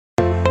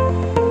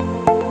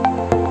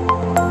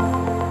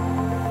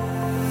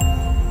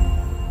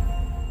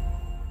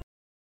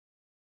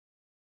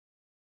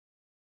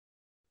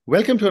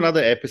Welcome to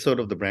another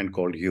episode of The Brand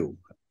Called You,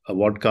 a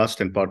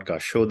podcast and podcast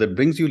show that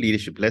brings you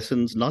leadership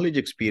lessons, knowledge,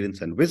 experience,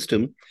 and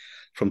wisdom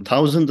from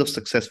thousands of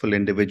successful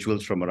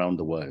individuals from around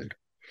the world.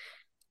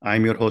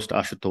 I'm your host,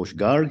 Ashutosh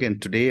Garg, and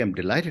today I'm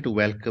delighted to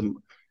welcome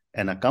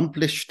an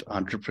accomplished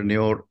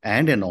entrepreneur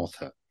and an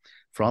author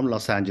from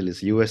Los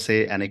Angeles,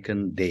 USA,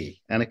 Annicken Day.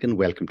 Annicken,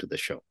 welcome to the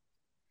show.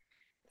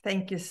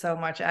 Thank you so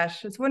much,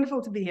 Ash. It's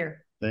wonderful to be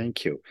here.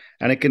 Thank you.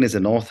 Annicken is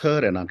an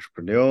author, an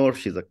entrepreneur.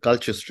 She's a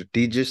culture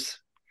strategist,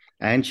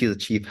 and she's a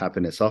chief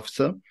happiness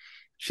officer.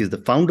 She's the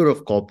founder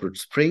of Corporate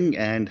Spring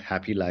and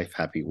Happy Life,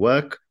 Happy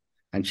Work.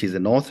 And she's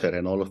an author,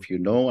 and all of you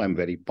know I'm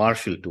very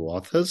partial to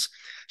authors.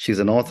 She's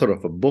an author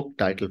of a book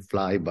titled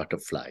Fly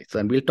Butterfly.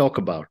 And we'll talk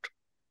about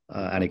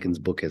Annicken's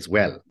book as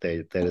well.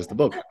 There is the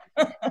book.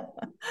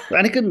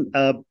 Annicken,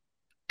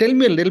 tell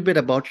me a little bit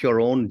about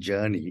your own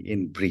journey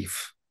in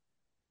brief.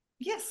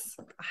 Yes,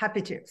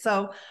 happy to.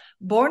 So,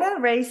 born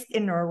and raised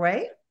in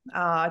Norway.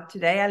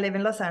 Today I live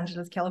in Los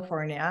Angeles,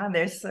 California.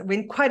 There's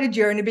been quite a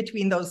journey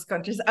between those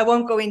countries. I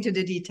won't go into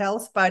the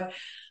details, but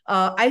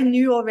I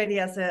knew already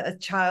as a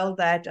child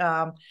that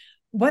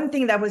one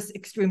thing that was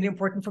extremely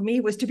important for me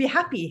was to be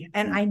happy.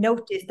 And I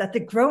noticed that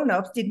the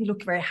grown-ups didn't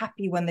look very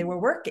happy when they were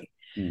working.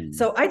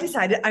 So I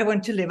decided I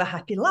want to live a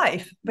happy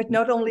life. But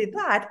not only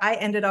that, I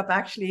ended up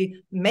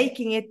actually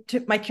making it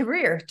to my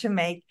career to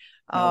make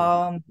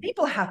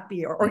people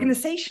happy or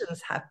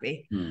organizations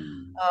happy.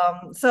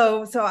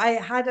 So I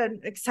had an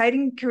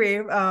exciting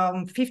career,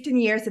 15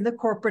 years in the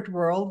corporate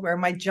world, where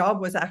my job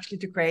was actually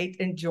to create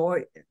joyful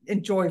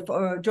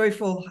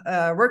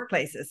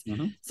workplaces.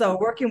 So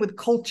working with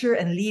culture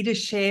and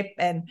leadership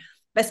and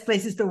best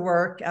places to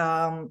work.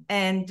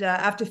 And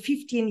after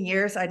 15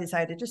 years, I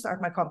decided to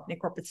start my company,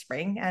 Corporate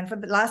Spring. And for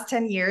the last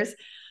 10 years,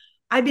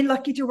 I've been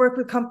lucky to work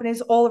with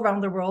companies all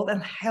around the world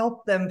and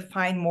help them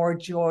find more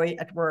joy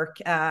at work.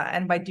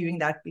 And by doing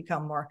that,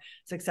 become more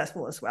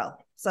successful as well.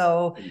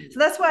 So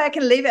that's why I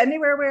can live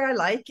anywhere where I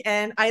like.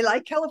 And I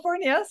like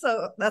California.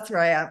 So that's where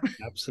I am.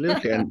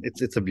 Absolutely. And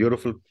it's a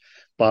beautiful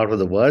part of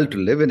the world to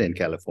live in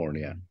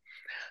California.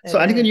 So,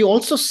 Annicken, you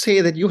also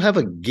say that you have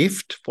a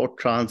gift for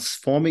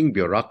transforming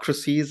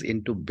bureaucracies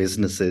into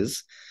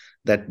businesses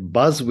that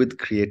buzz with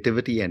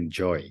creativity and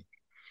joy.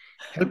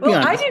 Help me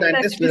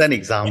understand this with an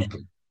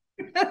example.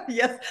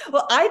 Yes.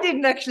 Well, I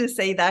didn't actually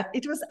say that.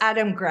 It was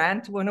Adam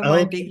Grant, one of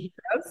my big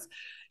heroes.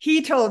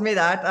 He told me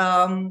that,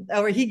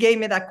 or he gave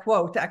me that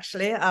quote,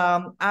 actually,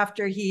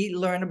 after he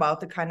learned about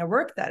the kind of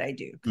work that I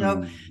do.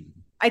 So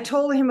I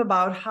told him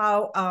about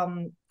how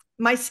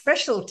my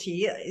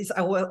specialty is,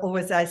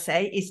 always I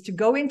say, is to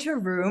go into a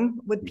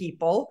room with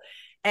people.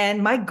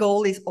 And my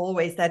goal is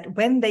always that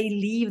when they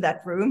leave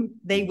that room,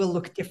 they will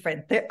look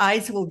different. Their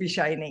eyes will be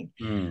shining.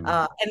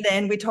 And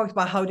then we talked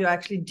about how to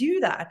actually do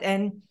that.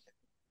 And,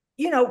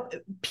 you know,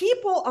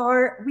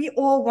 we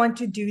all want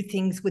to do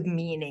things with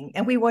meaning,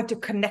 and we want to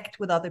connect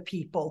with other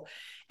people,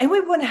 and we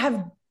want to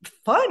have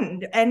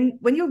fun. And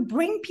when you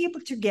bring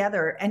people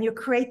together and you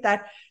create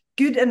that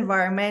good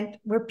environment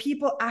where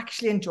people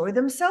actually enjoy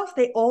themselves,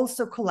 they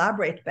also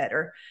collaborate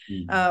better.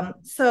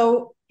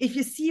 So if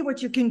you see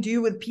what you can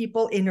do with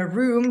people in a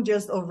room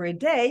just over a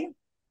day,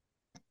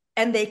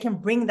 and they can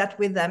bring that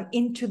with them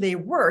into their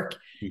work,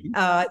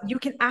 you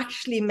can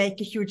actually make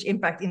a huge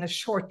impact in a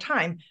short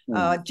time,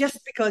 just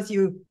because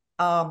you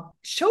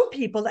show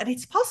people that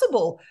it's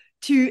possible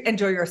to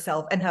enjoy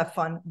yourself and have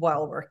fun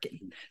while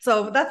working.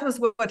 So that was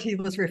what he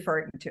was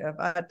referring to.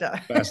 But,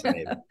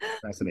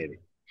 Fascinating.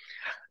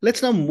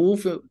 Let's now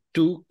move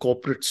to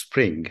Corporate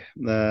Spring.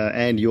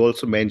 And you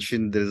also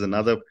mentioned there's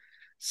another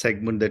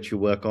segment that you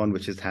work on,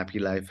 which is Happy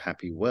Life,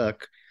 Happy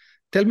Work.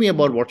 Tell me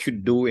about what you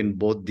do in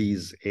both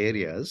these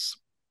areas,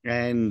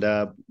 and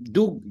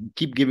do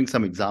keep giving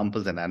some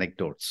examples and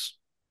anecdotes.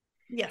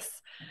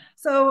 Yes.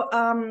 So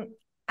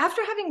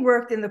after having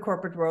worked in the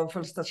corporate world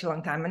for such a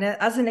long time, and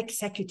as an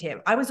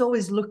executive, I was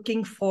always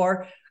looking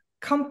for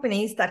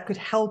companies that could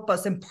help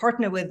us and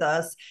partner with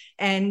us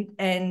and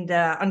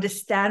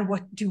understand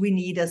what do we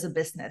need as a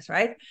business,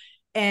 right?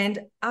 And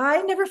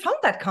I never found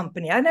that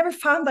company. I never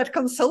found that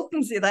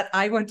consultancy that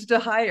I wanted to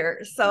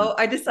hire. So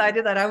I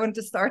decided that I wanted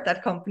to start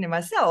that company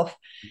myself,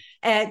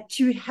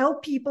 to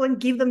help people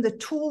and give them the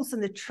tools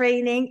and the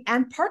training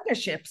and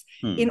partnerships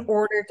in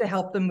order to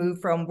help them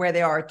move from where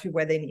they are to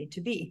where they need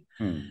to be.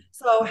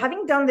 So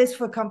having done this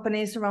for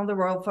companies around the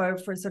world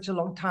for such a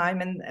long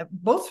time, and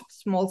both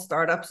small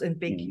startups and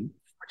big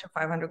Fortune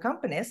 500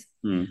 companies,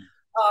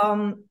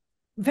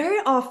 very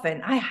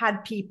often I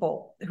had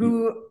people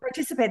who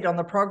participated on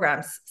the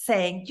programs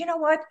saying, you know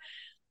what,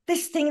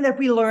 this thing that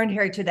we learned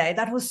here today,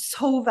 that was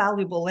so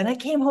valuable. And I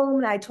came home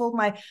and I told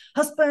my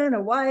husband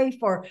or wife,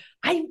 or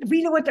I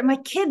really wanted my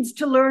kids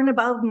to learn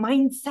about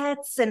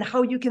mindsets and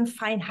how you can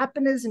find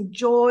happiness and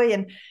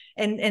joy,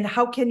 and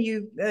how can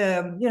you,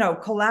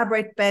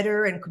 collaborate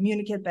better and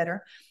communicate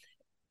better.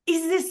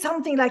 Is this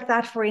something like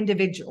that for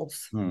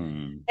individuals?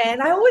 And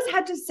I always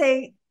had to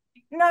say,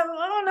 no,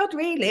 not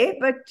really,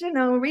 but,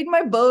 read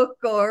my book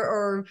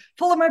or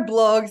follow my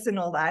blogs and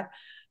all that.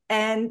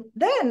 And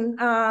then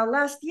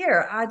last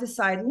year, I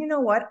decided, you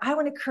know what, I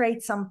want to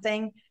create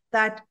something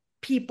that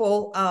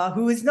people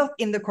who is not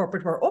in the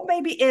corporate world, or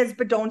maybe is,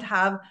 but don't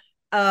have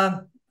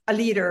a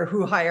leader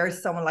who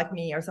hires someone like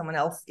me or someone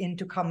else in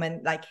to come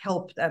and like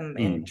help them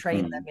and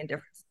train them in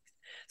different things.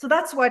 So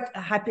that's what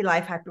Happy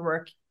Life, Happy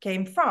Work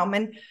came from.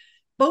 And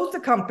both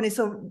the companies,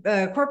 so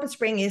Corporate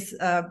Spring is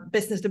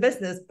business to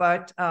business,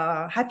 but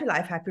Happy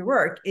Life, Happy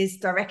Work is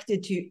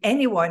directed to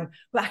anyone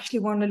who actually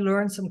want to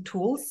learn some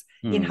tools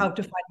in how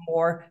to find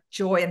more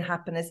joy and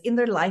happiness in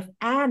their life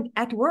and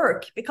at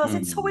work, because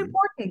it's so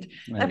important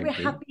that we're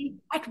happy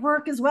at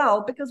work as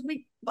well, because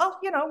we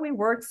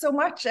work so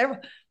much.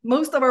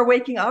 Most of our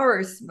waking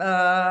hours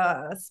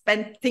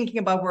spent thinking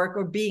about work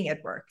or being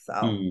at work. So,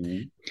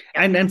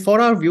 and for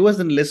our viewers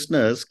and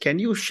listeners, can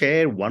you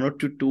share one or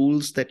two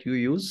tools that you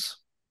use?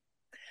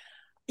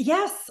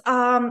 Yes.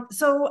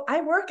 So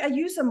I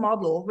use a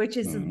model which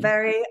is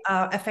very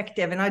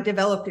effective, and I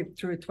developed it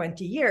through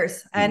 20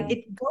 years. And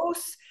it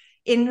goes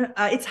in,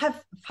 it's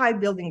have 5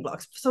 building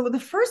blocks. So the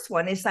first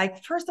one is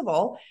like, first of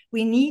all,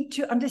 we need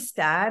to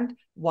understand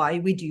why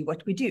we do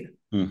what we do.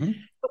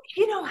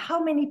 You know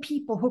how many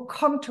people who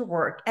come to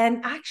work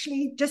and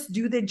actually just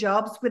do their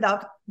jobs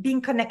without being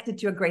connected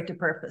to a greater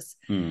purpose.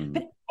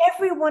 But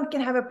everyone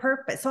can have a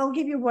purpose. So I'll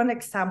give you one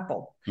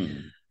example.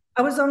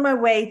 I was on my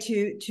way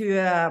to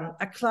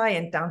a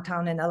client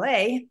downtown in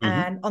LA,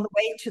 and on the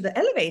way to the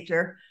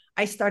elevator,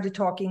 I started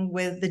talking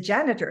with the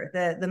janitor,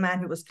 the man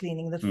who was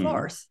cleaning the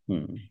floors.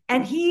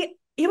 And he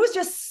was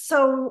just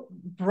so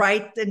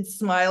bright and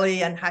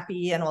smiley and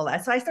happy and all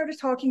that. So I started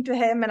talking to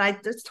him, and I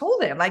just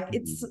told him, like,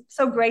 it's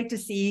so great to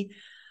see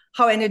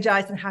how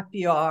energized and happy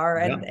you are.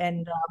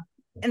 And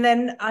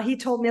then he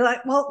told me,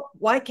 like, well,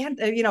 why can't,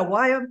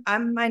 why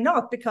am I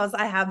not? Because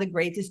I have the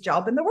greatest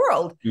job in the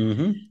world.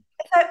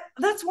 I said,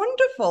 that's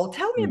wonderful.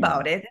 Tell me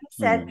about it. And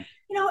he said,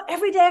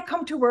 every day I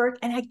come to work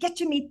and I get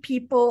to meet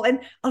people, and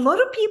a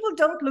lot of people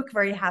don't look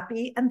very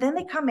happy. And then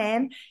they come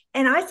in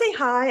and I say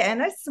hi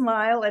and I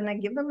smile and I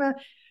give them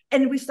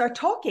and we start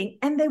talking,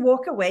 and they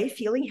walk away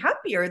feeling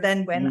happier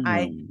than when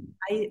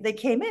they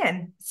came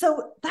in.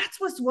 So that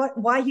was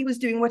why he was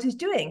doing what he's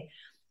doing.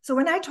 So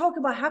when I talk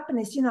about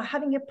happiness,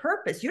 having a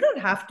purpose, you don't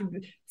have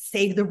to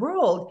save the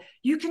world.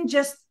 You can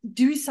just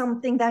do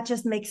something that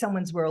just makes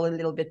someone's world a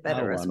little bit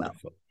better as well.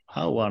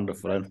 How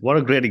wonderful. And what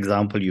a great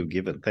example you've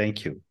given.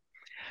 Thank you.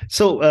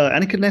 So,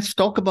 Annicken, let's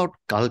talk about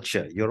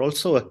culture. You're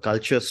also a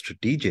culture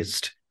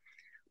strategist.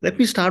 Let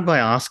me start by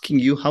asking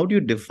you, how do you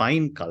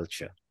define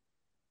culture?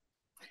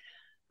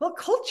 Well,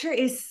 culture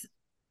is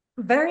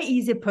very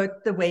easy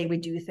put, the way we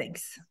do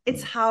things.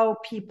 It's how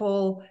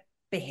people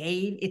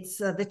behave. It's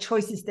the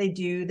choices they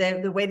do,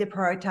 the way they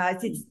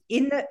prioritize. It's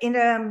in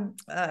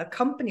a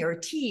company or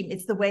a team.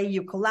 It's the way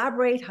you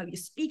collaborate, how you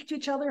speak to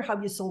each other,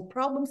 how you solve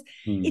problems.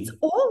 It's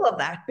all of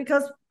that,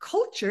 because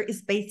culture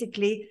is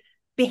basically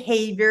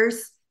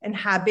behaviors and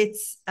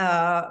habits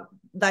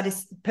that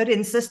is put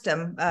in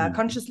system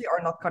consciously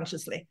or not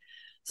consciously.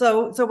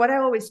 So what I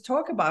always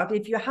talk about,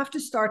 if you have to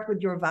start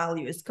with your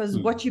values, because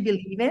what you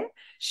believe in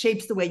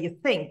shapes the way you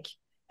think.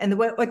 And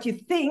what you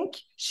think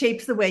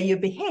shapes the way you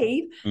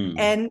behave.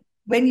 And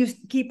when you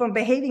keep on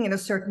behaving in a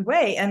certain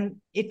way and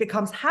it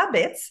becomes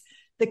habits,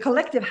 the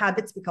collective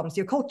habits becomes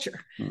your culture.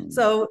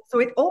 So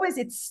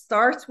it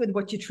starts with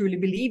what you truly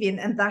believe in,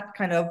 and that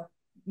kind of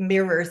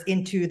mirrors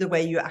into the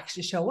way you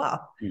actually show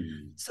up.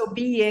 So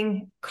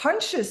being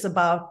conscious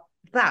about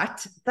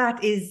that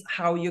is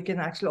how you can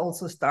actually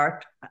also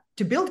start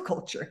to build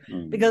culture,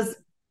 because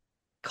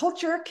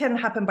culture can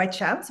happen by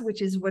chance, which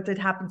is what it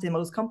happens in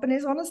most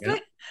companies, honestly,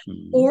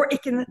 or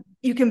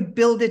you can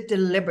build it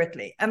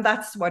deliberately. And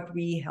that's what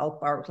we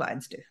help our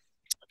clients do.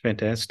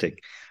 Fantastic.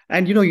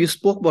 And, you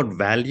spoke about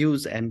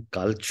values and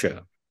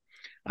culture.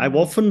 I've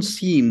often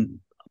seen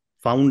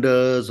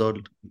founders or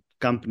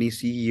company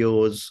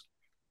CEOs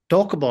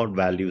talk about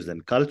values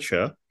and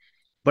culture,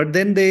 but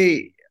then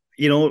they,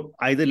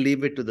 either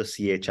leave it to the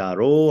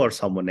CHRO or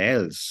someone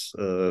else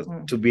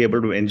to be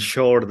able to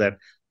ensure that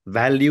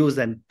values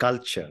and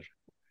culture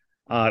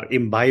are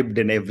imbibed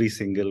in every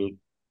single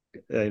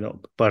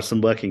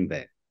person working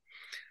there.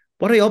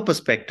 What are your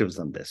perspectives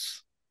on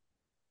this?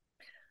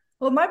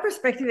 Well, my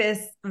perspective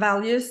is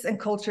values and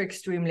culture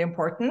extremely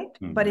important,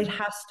 but it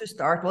has to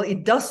start,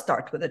 it does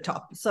start with the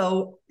top.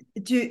 So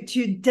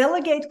to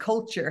delegate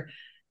culture,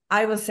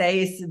 I will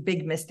say, is a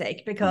big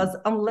mistake, because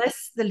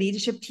unless the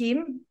leadership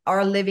team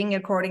are living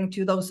according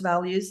to those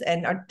values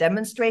and are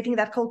demonstrating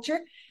that culture,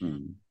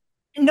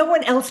 no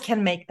one else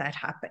can make that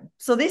happen.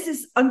 So this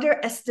is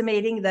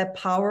underestimating the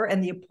power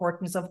and the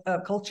importance of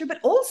culture, but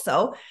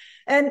also,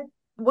 and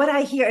what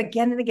I hear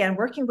again and again,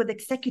 working with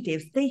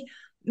executives,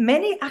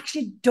 many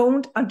actually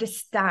don't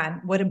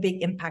understand what a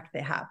big impact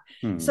they have.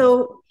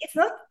 So it's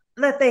not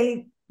that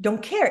they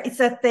don't care, it's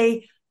that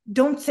they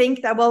don't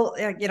think that,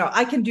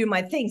 I can do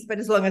my things, but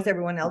as long as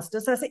everyone else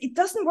does, I say, it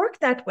doesn't work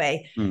that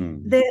way.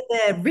 The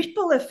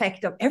ripple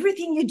effect of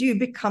everything you do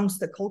becomes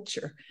the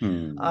culture.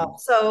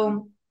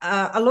 So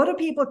a lot of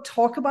people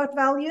talk about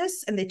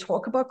values and they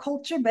talk about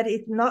culture, but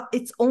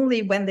it's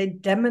only when they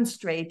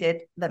demonstrate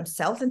it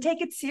themselves and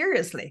take it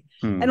seriously,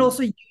 and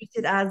also use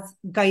it as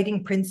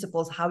guiding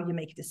principles, how you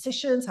make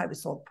decisions, how you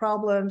solve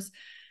problems,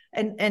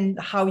 and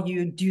how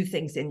you do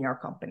things in your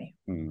company.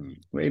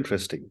 Very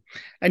interesting.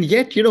 And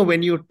yet, you know,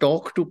 when you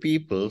talk to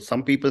people,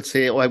 some people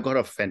say, oh, I've got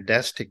a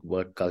fantastic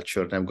work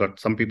culture. And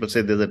some people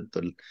say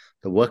the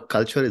work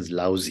culture is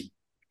lousy.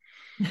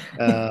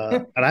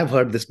 And I've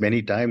heard this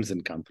many times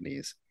in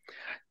companies.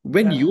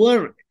 When you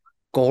are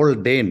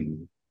called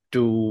in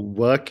to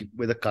work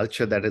with a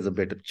culture that is a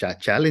bit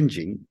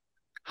challenging,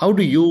 how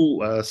do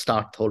you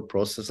start the whole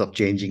process of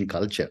changing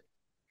culture?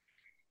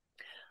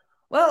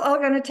 Well, I'm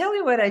going to tell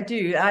you what I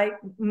do. I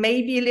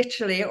maybe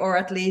literally, or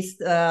at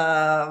least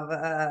not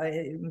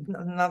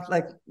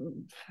like,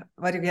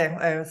 what do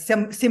you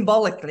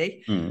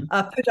symbolically,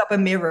 put up a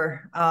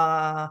mirror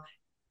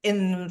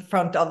in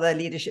front of the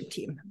leadership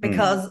team,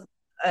 because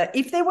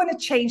if they want to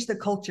change the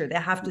culture, they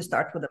have to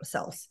start with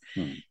themselves.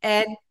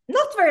 And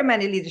not very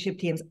many leadership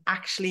teams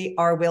actually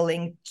are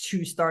willing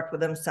to start with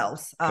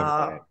themselves.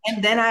 And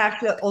then I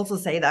actually also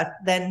say that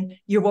then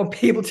you won't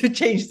be able to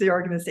change the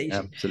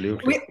organization.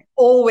 Absolutely. We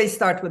always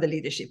start with the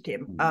leadership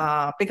team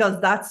because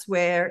that's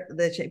where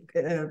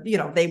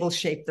they will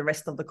shape the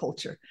rest of the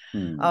culture.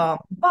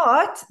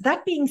 But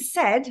that being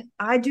said,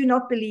 I do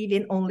not believe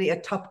in only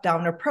a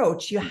top-down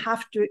approach. You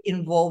have to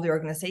involve the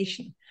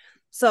organization.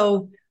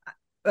 So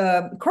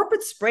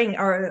Corporate Spring,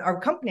 our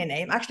company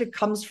name, actually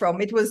comes from,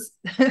 it was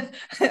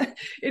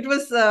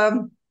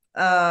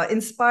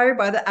inspired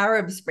by the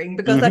Arab Spring,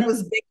 because that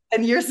was big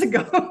 10 years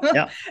ago.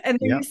 And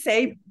then you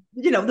say,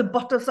 the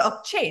bottoms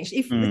up change.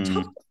 If the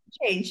top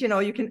change,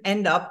 you can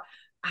end up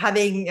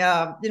having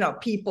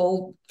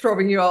people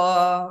throwing you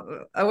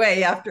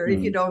away after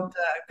if you don't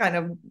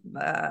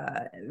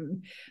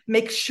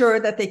make sure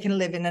that they can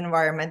live in an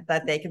environment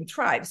that they can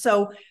thrive.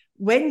 So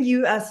when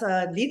you as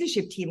a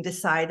leadership team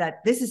decide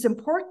that this is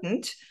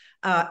important,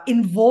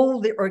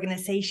 involve the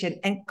organization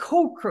and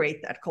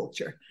co-create that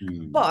culture.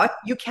 But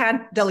you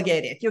can't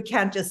delegate it. You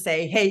can't just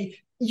say, hey,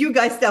 you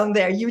guys down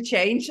there, you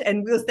change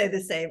and we'll stay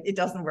the same. It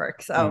doesn't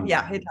work. So it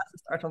has to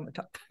start on the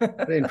top.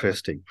 Very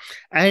interesting.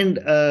 And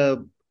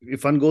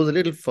if one goes a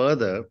little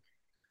further,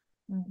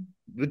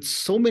 with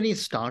so many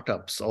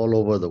startups all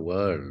over the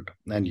world,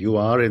 and you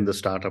are in the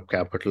startup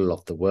capital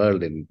of the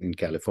world in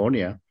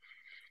California,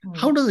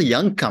 how does a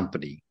young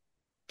company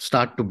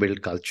start to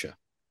build culture?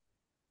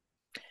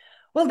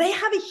 Well, they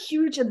have a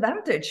huge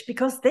advantage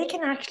because they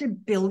can actually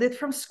build it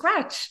from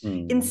scratch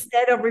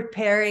instead of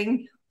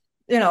repairing,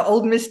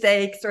 old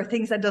mistakes or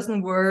things that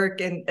doesn't work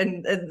and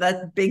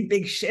that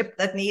big ship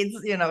that needs,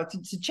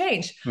 to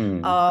change.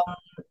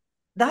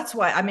 That's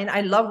why,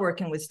 I love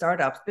working with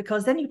startups,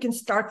 because then you can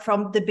start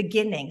from the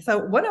beginning. So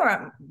one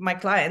of my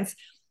clients,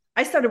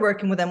 I started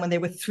working with them when they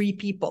were 3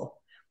 people.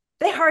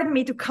 They hired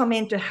me to come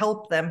in to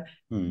help them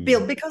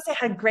build, because they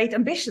had great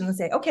ambitions, and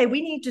say, okay,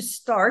 we need to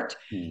start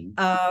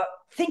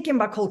thinking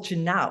about culture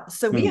now.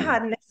 So we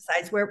had an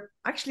exercise where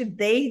actually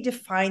they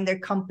defined their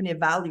company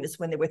values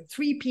when they were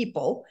 3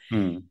 people.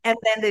 And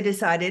then they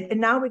decided,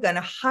 and now we're going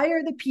to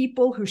hire the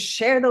people who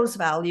share those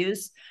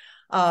values.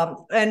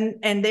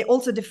 And they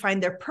also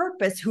defined their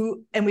purpose,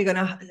 and we're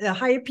going to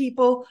hire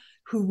people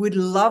who would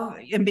love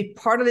and be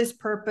part of this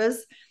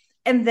purpose.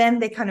 And then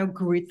they kind of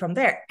grew it from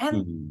there.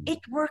 And it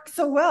worked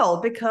so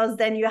well, because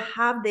then you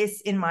have this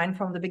in mind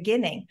from the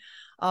beginning.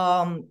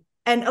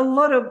 And a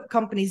lot of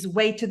companies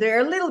wait till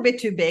they're a little bit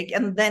too big,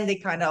 and then they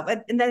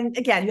and then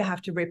again, you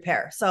have to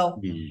repair.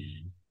 So,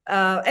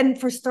 and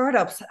for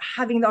startups,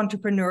 having the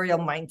entrepreneurial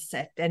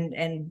mindset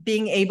and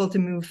being able to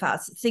move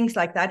fast, things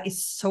like that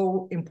is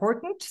so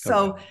important.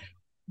 So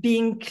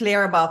being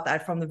clear about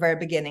that from the very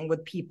beginning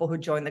with people who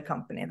join the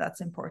company, that's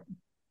important.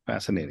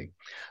 Fascinating.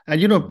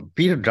 And,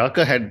 Peter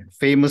Drucker had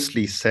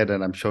famously said,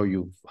 and I'm sure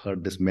you've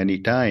heard this many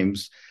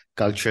times,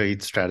 culture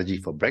eats strategy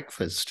for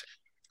breakfast.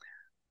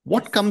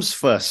 What comes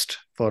first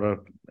for a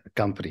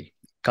company,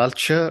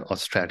 culture or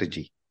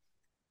strategy?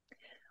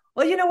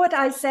 Well, you know what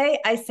I say?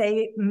 I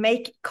say,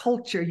 make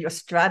culture your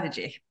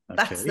strategy.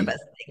 That's the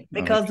best thing,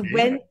 because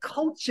when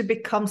culture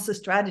becomes a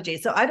strategy,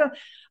 so I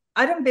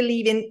don't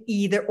believe in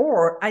either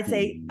or. I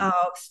say,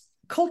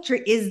 culture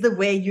is the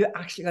way you're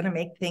actually going to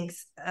make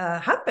things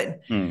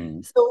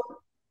happen. So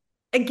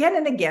again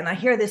and again, I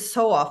hear this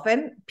so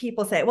often.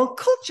 People say, well,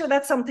 culture,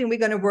 that's something we're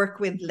going to work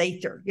with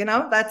later.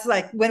 That's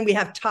like when we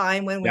have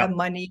time, when we have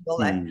money, all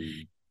that.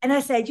 And I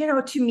say,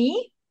 to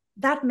me,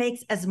 that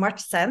makes as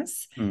much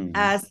sense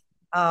as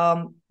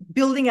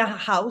building a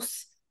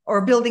house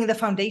or building the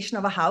foundation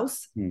of a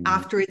house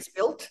after it's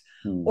built,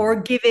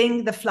 or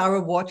giving the flower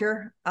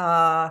water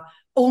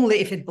only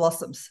if it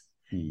blossoms.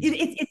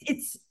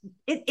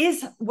 It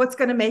is what's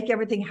going to make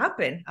everything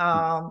happen.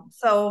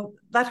 So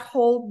that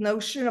whole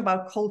notion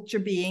about culture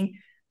being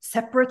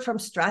separate from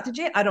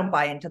strategy, I don't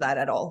buy into that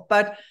at all.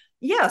 But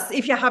yes,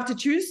 if you have to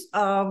choose,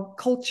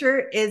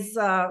 culture is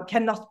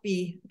cannot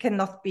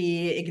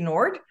be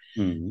ignored.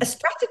 Mm-hmm. A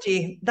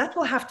strategy that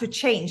will have to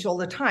change all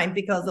the time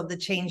because of the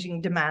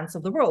changing demands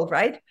of the world,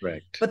 right?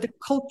 Right. But the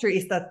culture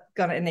is that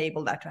going to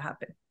enable that to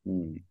happen.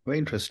 Very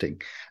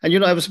interesting.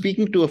 And, I was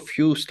speaking to a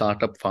few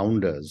startup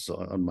founders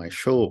on my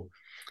show.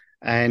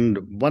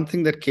 And one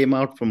thing that came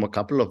out from a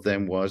couple of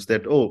them was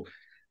that, oh,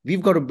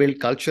 we've got to build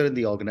culture in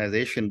the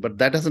organization, but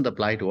that doesn't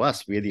apply to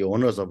us. We're the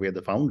owners or we're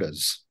the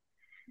founders.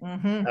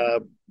 Mm-hmm.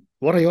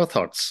 What are your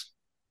thoughts?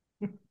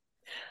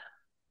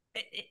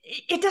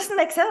 It doesn't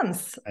make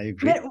sense. I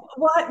agree. I mean,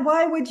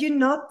 why would you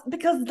not?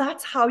 Because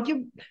that's how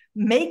you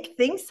make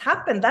things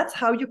happen. That's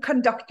how you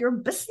conduct your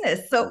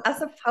business. So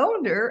as a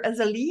founder, as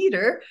a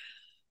leader,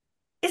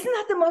 isn't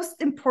that the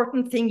most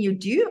important thing you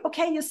do?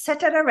 Okay, you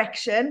set a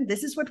direction.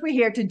 This is what we're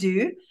here to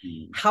do.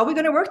 How are we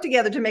going to work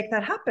together to make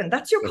that happen?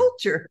 That's your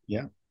culture.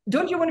 Yeah.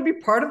 Don't you want to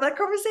be part of that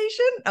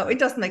conversation? Oh, it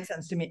doesn't make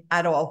sense to me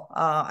at all.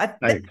 I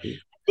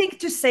agree. I think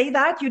to say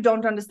that, you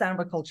don't understand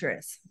what culture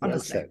is,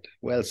 honestly. Well said.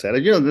 Well said.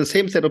 And, the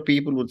same set of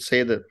people would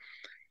say that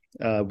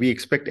we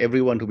expect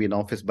everyone to be in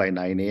office by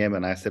 9 a.m.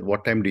 And I said,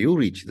 what time do you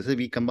reach? They said,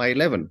 we come by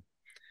 11.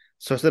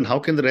 So then how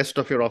can the rest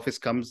of your office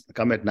come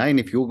at 9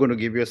 if you're going to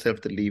give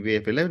yourself the leeway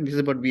of 11? He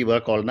said, but we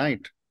work all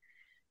night.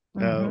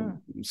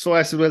 So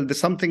I said, well, there's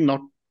something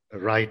not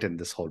right in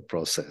this whole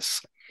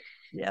process.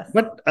 Yes.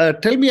 But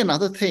tell me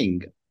another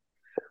thing.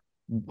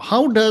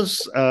 How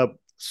does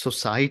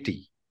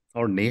society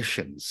or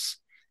nations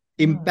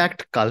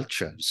impact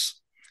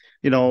cultures?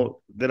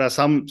 There are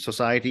some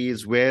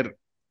societies where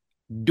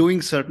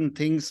doing certain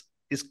things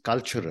is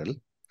cultural,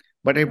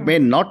 but it may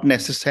not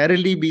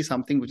necessarily be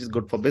something which is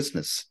good for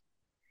business.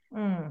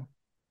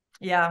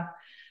 Yeah,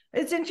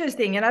 it's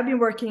interesting. And I've been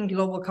working in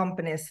global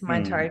companies my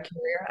entire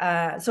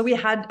career. So we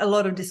had a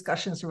lot of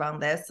discussions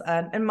around this.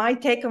 And my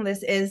take on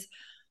this is,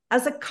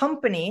 as a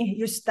company,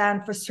 you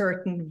stand for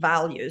certain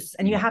values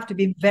and you have to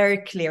be very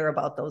clear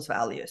about those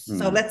values.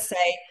 So let's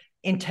say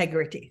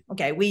integrity.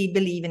 Okay, we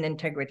believe in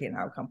integrity in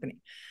our company.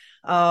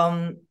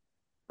 How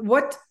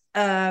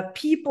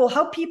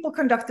people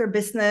conduct their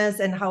business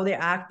and how they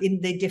act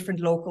in the different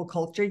local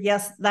culture,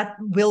 yes, that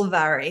will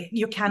vary.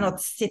 You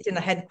cannot sit in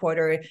a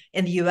headquarter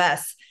in the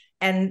US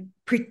and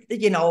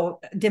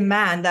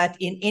demand that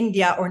in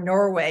India or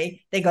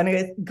Norway they're going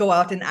to go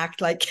out and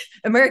act like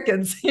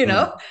Americans,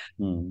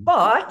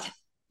 But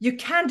you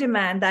can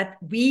demand that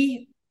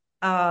we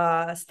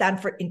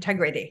stand for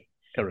integrity.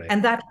 Correct.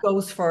 And that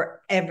goes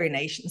for every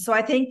nation. So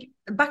I think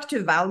back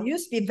to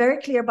values, be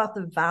very clear about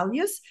the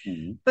values,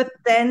 but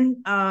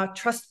then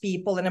trust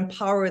people and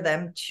empower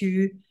them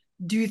to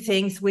do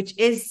things which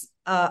is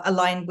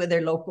aligned with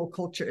their local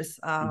cultures,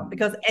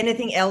 because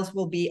anything else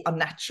will be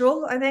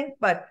unnatural, I think.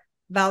 But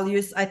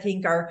values, I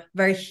think, are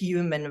very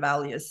human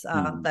values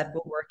that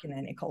will work in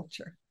any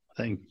culture.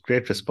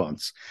 Great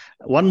response.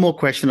 One more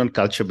question on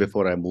culture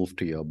before I move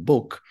to your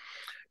book.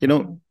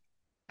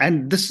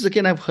 And this is,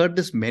 again, I've heard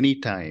this many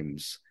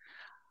times.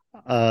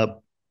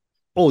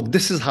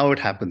 This is how it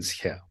happens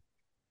here.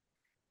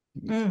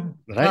 Right?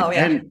 Oh,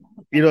 yeah. And,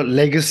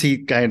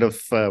 legacy kind of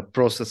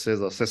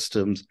processes or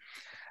systems.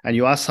 And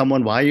you ask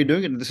someone, why are you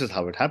doing it? This is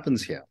how it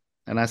happens here.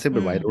 And I say,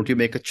 but why don't you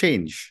make a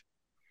change?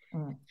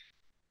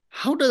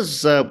 How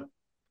does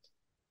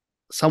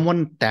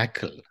someone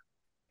tackle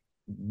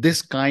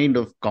this kind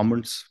of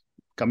comments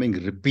coming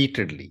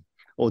repeatedly?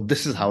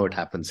 This is how it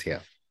happens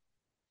here.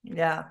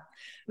 Yeah,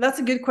 that's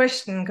a good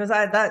question, because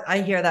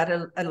I hear that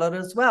a lot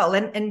as well.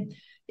 And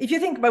if you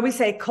think about, we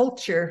say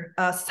culture,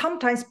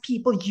 sometimes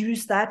people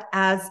use that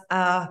as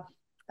an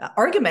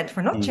argument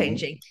for not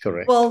changing.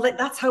 Correct. Well,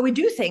 that's how we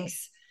do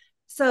things.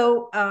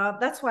 So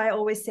that's why I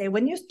always say,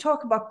 when you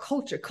talk about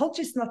culture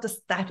is not a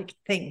static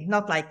thing,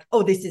 not like,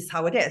 this is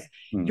how it is.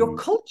 Your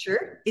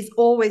culture is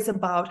always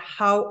about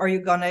how are you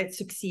going to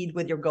succeed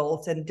with your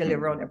goals and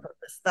deliver on your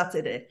purpose. That's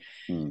it.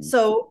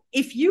 So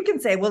if you can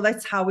say, well,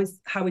 that's how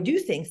we do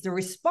things, the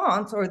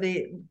response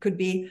could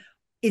be,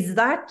 is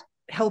that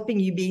helping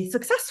you be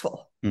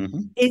successful?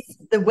 Is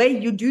the way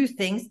you do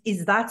things,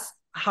 is that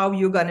how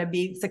you're going to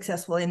be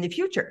successful in the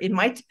future? It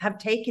might have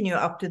taken you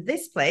up to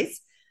this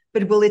place,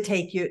 but will it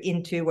take you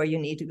into where you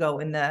need to go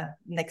in the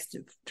next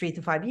 3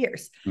 to 5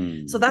 years?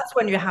 So that's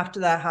when you have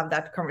to have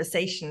that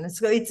conversation.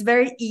 So it's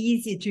very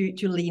easy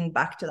to lean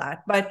back to that.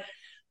 But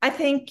I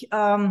think,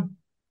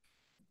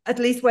 at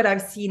least what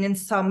I've seen in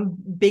some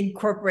big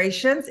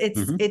corporations,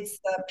 it's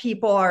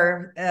people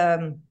are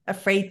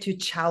afraid to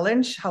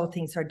challenge how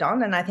things are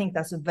done. And I think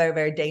that's a very,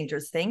 very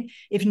dangerous thing.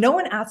 If no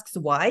one asks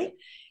why,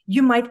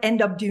 you might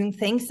end up doing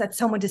things that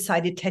someone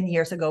decided 10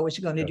 years ago what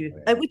you're going to do,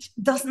 which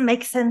doesn't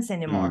make sense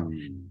anymore.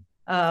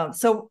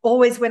 So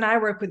always when I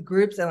work with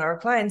groups and our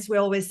clients, we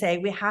always say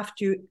we have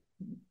to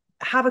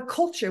have a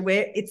culture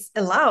where it's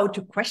allowed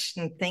to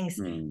question things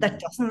that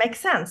doesn't make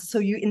sense. So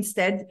you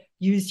instead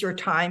use your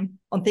time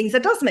on things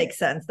that does make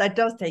sense, that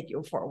does take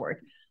you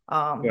forward.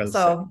 Well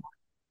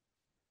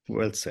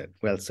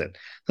said.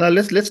 Now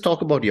let's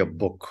talk about your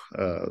book,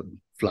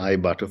 Fly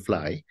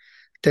Butterfly.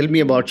 Tell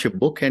me about your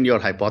book and your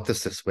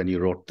hypothesis when you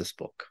wrote this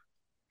book.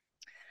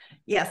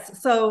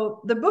 Yes.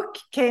 So the book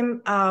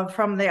came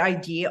from the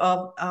idea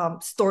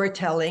of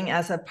storytelling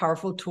as a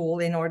powerful tool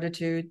in order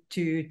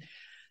to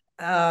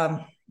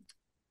um,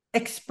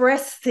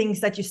 express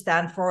things that you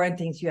stand for and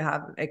things you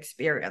have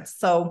experienced.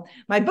 So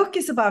my book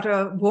is about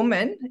a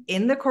woman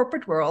in the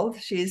corporate world.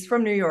 She's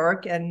from New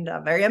York and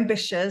very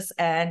ambitious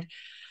and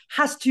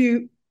has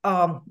to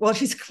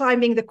she's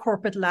climbing the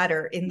corporate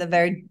ladder in the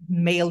very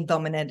male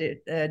dominated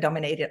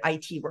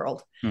IT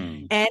world.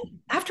 And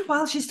after a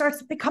while, she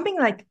starts becoming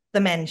like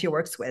the men she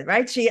works with,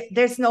 right?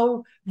 There's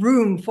no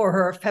room for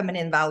her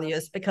feminine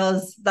values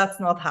because that's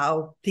not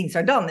how things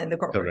are done in the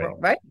corporate world,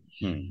 right?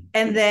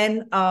 And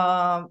then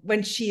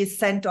when she is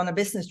sent on a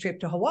business trip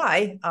to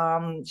Hawaii,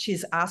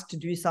 she's asked to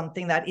do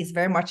something that is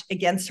very much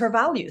against her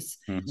values.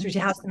 So she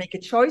has to make a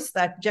choice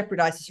that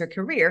jeopardizes her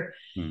career.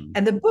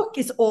 And the book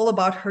is all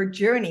about her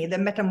journey, the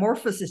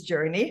metamorphosis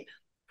journey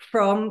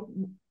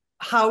from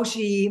how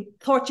she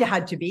thought she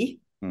had to be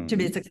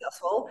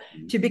successful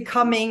to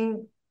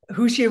becoming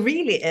who she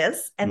really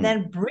is, and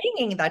then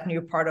bringing that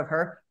new part of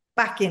her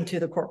back into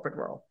the corporate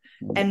world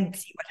and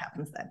see what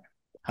happens then.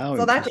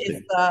 So that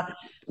is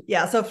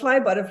so Fly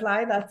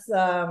Butterfly, that's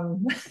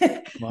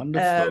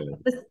wonderful.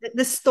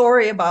 The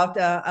story about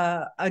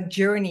a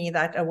journey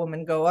that a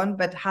woman go on,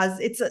 but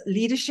it's a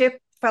leadership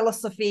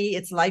philosophy,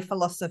 it's life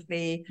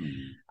philosophy.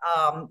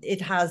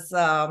 It has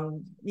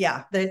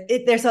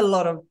there's a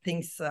lot of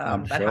things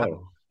I'm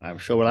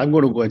sure. Well, I'm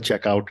going to go and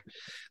check out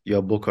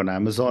your book on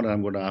Amazon, and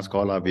I'm going to ask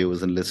all our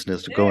viewers and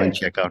listeners to go and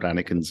check out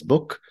Annicken's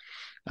book,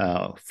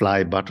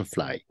 Fly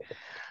Butterfly.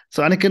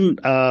 So, Annicken,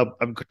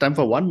 I've got time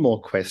for one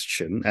more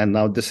question, and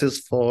now this is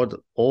for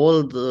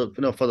for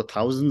the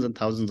thousands and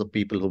thousands of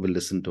people who will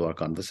listen to our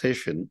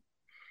conversation.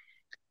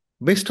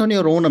 Based on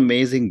your own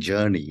amazing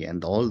journey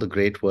and all the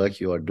great work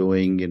you are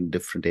doing in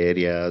different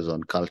areas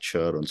on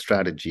culture, on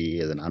strategy,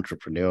 as an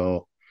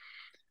entrepreneur,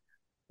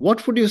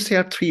 what would you say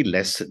are 3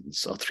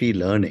 lessons or 3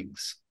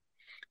 learnings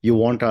you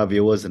want our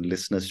viewers and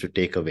listeners to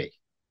take away?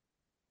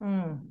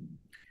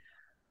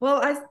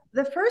 Well,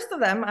 the first of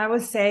them, I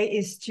would say,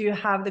 is to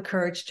have the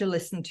courage to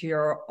listen to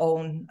your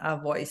own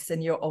voice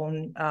and your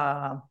own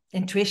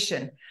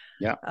intuition.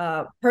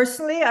 Yeah.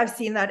 Personally, I've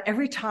seen that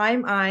every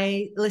time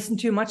I listen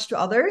too much to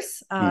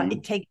others,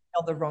 it takes me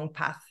on the wrong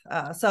path.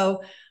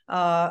 So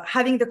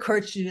having the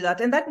courage to do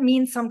that, and that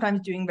means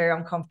sometimes doing very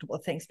uncomfortable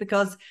things,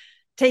 because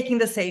taking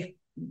the safe,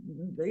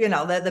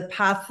 the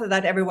path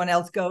that everyone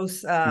else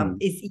goes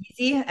is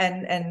easy,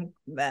 and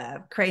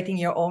creating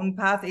your own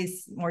path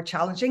is more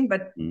challenging.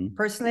 But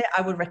personally,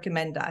 I would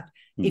recommend that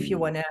if you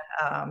want to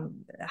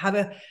have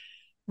a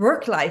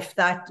work life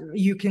that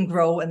you can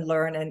grow and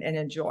learn and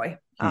enjoy.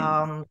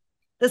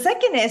 The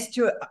second is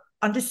to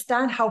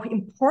understand how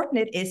important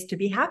it is to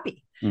be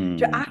happy,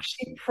 to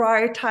actually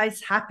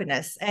prioritize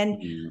happiness. And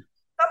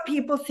some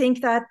people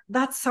think that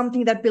that's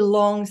something that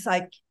belongs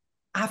like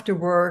after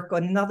work or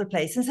another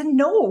place, and said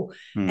no.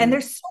 And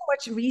there's so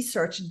much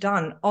research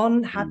done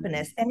on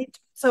happiness, and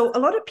so a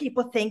lot of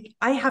people think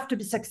I have to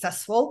be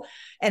successful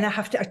and I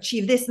have to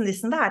achieve this and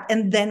this and that,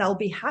 and then I'll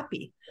be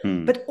happy.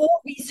 But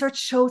all research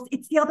shows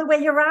it's the other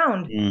way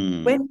around.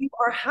 When you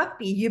are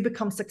happy, you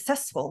become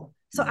successful.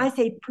 So I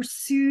say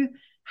pursue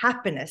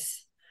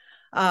happiness.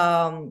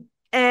 And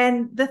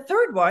the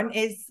third one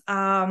is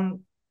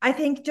I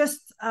think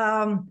just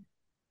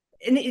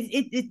and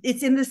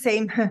it's in the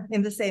same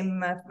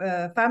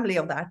family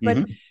of that,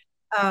 but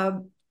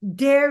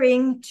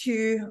daring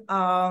to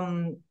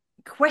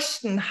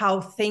question how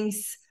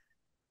things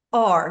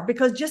are,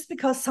 because just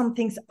because some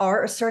things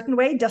are a certain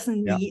way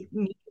doesn't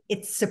mean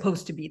it's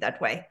supposed to be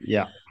that way.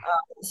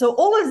 So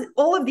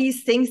all of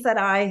these things that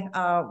I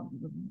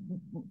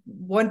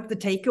want the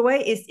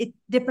takeaway is it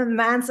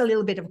demands a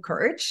little bit of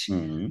courage,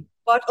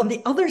 but on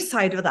the other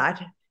side of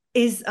that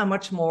is a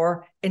much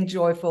more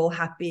enjoyable,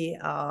 happy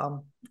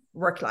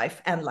work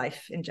life and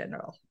life in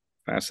general.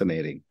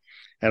 Fascinating.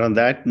 And on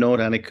that note,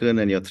 Annicken,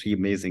 and your 3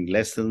 amazing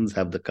lessons: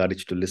 have the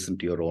courage to listen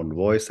to your own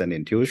voice and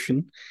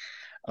intuition,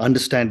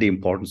 understand the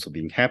importance of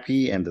being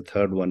happy, and the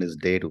third one is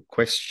dare to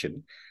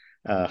question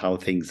how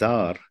things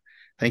are.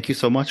 Thank you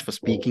so much for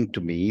speaking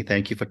to me.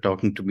 Thank you for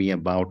talking to me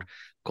about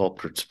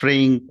Corporate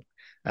Spring,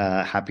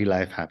 Happy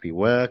Life, Happy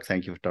Work.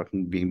 Thank you for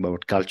being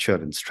about culture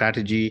and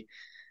strategy.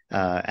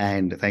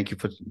 And thank you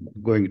for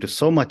going into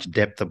so much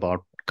depth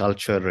about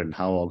culture and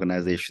how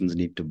organizations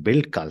need to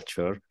build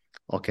culture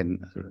or can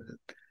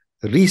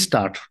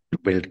restart to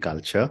build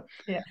culture.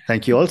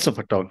 Thank you also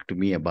for talking to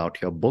me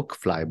about your book,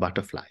 Fly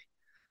Butterfly.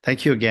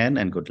 Thank you again,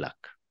 and good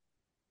luck.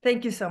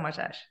 Thank you so much,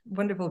 Ash.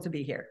 Wonderful to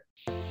be here.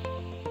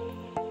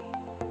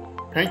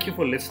 Thank you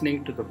for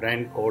listening to the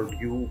Brand Called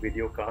You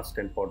videocast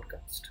and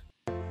podcast,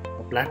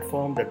 a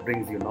platform that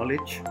brings you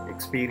knowledge,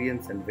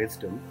 experience, and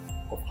wisdom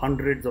of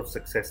hundreds of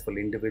successful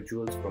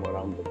individuals from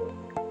around the world.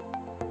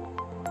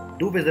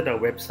 Do visit our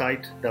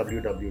website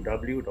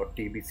www.tbcy.in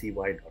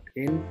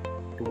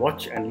to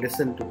watch and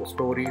listen to the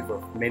stories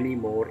of many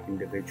more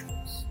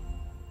individuals.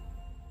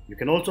 You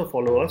can also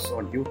follow us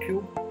on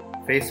YouTube,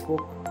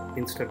 Facebook,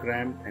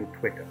 Instagram, and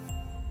Twitter.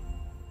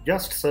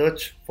 Just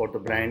search for The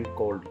Brand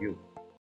Called You.